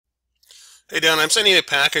Hey Dan, I'm sending you a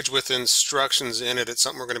package with instructions in it. It's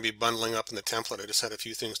something we're going to be bundling up in the template. I just had a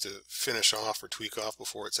few things to finish off or tweak off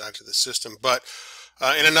before it's added to the system. But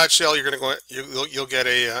in a nutshell, you're going to go. You'll get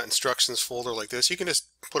a instructions folder like this. You can just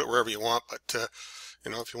put it wherever you want, but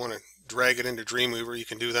if you want to drag it into Dreamweaver, you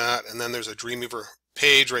can do that. And then there's a Dreamweaver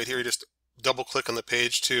page right here. You just double click on the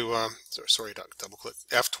page to sorry, not double click,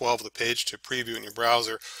 F12 of the page to preview in your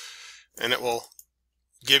browser, and it will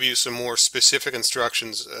give you some more specific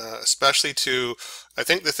instructions, especially to, I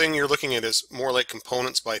think the thing you're looking at is more like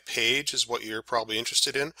components by page is what you're probably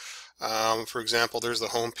interested in. For example, there's the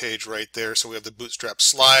home page right there. So we have the bootstrap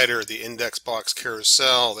slider, the index box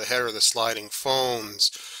carousel, the header, the sliding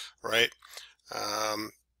phones, right?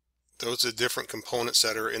 Those are different components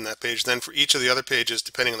that are in that page. Then for each of the other pages,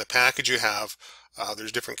 depending on the package you have,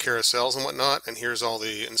 there's different carousels and whatnot, and here's all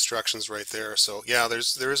the instructions right there. So yeah,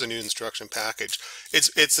 there is a new instruction package.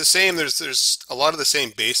 It's the same. There's a lot of the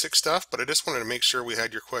same basic stuff, but I just wanted to make sure we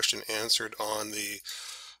had your question answered on the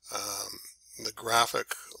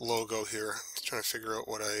graphic logo here. I'm trying to figure out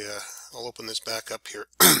what I'll open this back up here.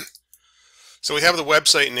 So we have the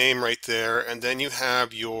website name right there, and then you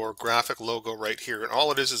have your graphic logo right here, and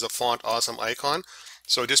all it is a font awesome icon.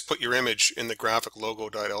 So just put your image in the graphic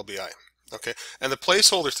logo.lbi. Okay, and the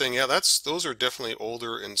placeholder thing, yeah, those are definitely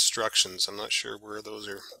older instructions. I'm not sure where those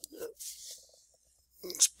are.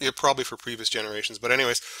 Yeah, probably for previous generations, but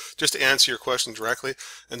anyways, just to answer your question directly,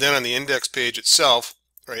 and then on the index page itself,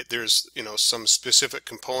 right, there's some specific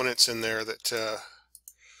components in there that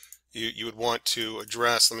you would want to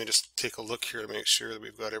address. Let me just take a look here to make sure that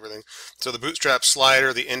we've got everything. So the bootstrap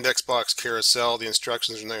slider, the index box carousel, the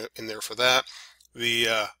instructions are in there for that.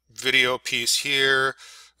 The video piece here,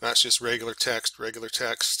 that's just regular text,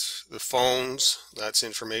 The phones, that's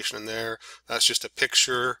information in there. That's just a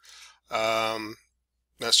picture.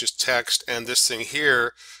 That's just text. And this thing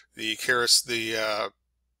here, the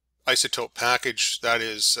isotope package, that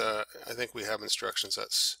is, I think we have instructions.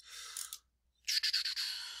 That's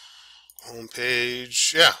home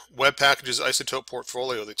page. Yeah, web packages, isotope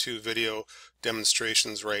portfolio, the two video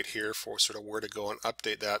demonstrations right here for sort of where to go and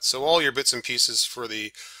update that. So all your bits and pieces for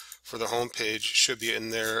the home page should be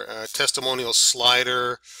in there. Testimonial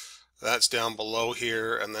slider, that's down below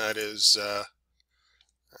here, and that is oh,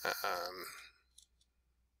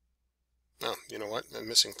 you know what? I'm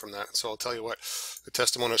missing from that. So I'll tell you what, the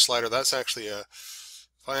testimonial slider, that's actually if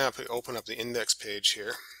I open up the index page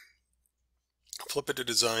here, flip it to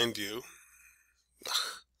design view.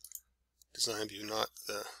 Design view, not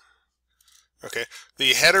the... Okay,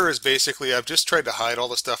 the header is basically, I've just tried to hide all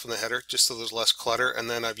the stuff in the header just so there's less clutter, and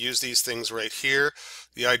then I've used these things right here.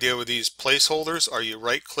 The idea with these placeholders are you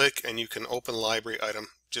right click and you can open library item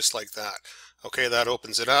just like that. Okay, that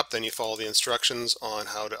opens it up, then you follow the instructions on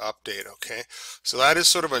how to update. Okay, so that is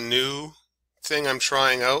sort of a new thing I'm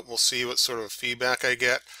trying out. We'll see what sort of feedback I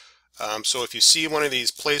get. So if you see one of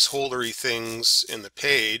these placeholdery things in the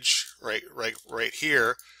page, right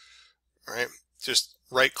here, right, just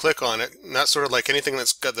right click on it, and that's sort of like anything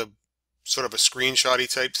that's got the sort of a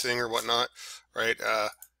screenshotty type thing or whatnot, right?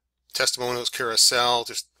 Testimonials carousel,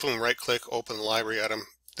 just boom, right click, open the library item.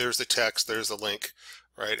 There's the text, there's the link,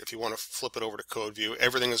 right? If you want to flip it over to code view,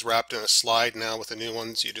 everything is wrapped in a slide now with the new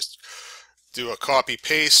ones. You just do a copy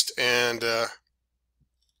paste, and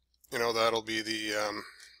that'll be the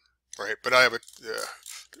right. But I have a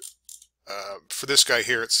for this guy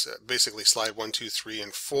here, it's basically slide 1, 2, 3,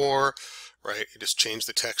 and 4. Right, you just change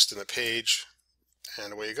the text in the page,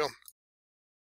 and away you go.